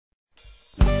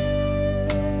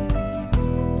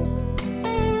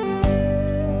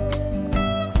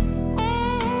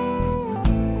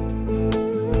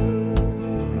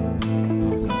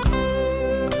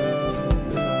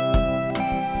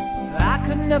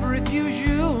never refuse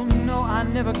you, no, I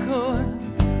never could.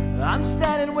 I'm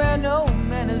standing where no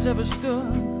man has ever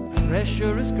stood.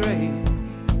 Pressure is great,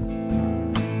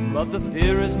 but the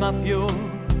fear is my fuel.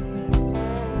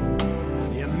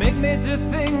 You make me do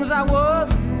things I would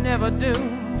never do.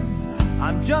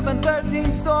 I'm jumping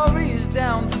 13 stories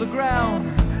down to the ground.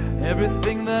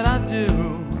 Everything that I do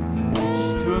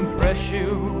is to impress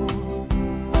you.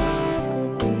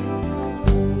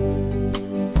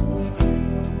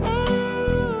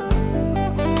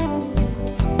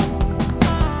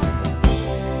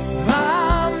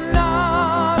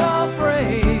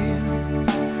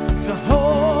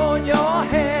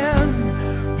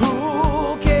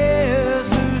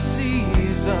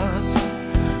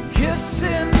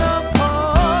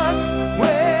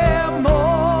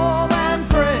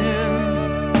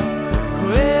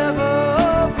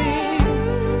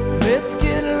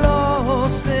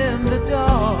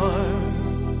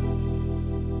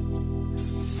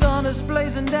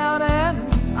 Blazing down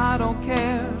and I don't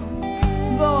care.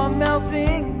 Though I'm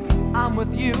melting, I'm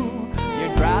with you.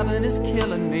 Your driving is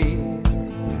killing me.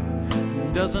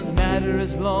 Doesn't matter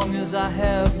as long as I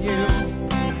have you.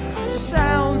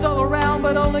 Sounds all around,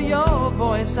 but only your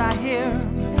voice I hear.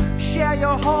 Share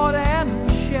your heart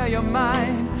and share your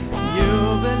mind. You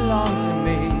belong to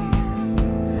me,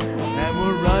 and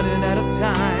we're running out of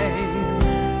time.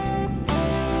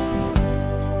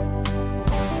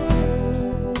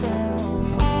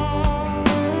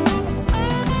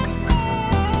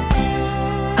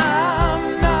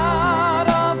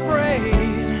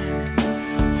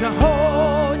 To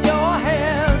hold your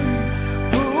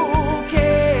hand, who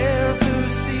cares who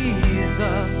sees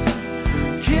us?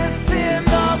 Kiss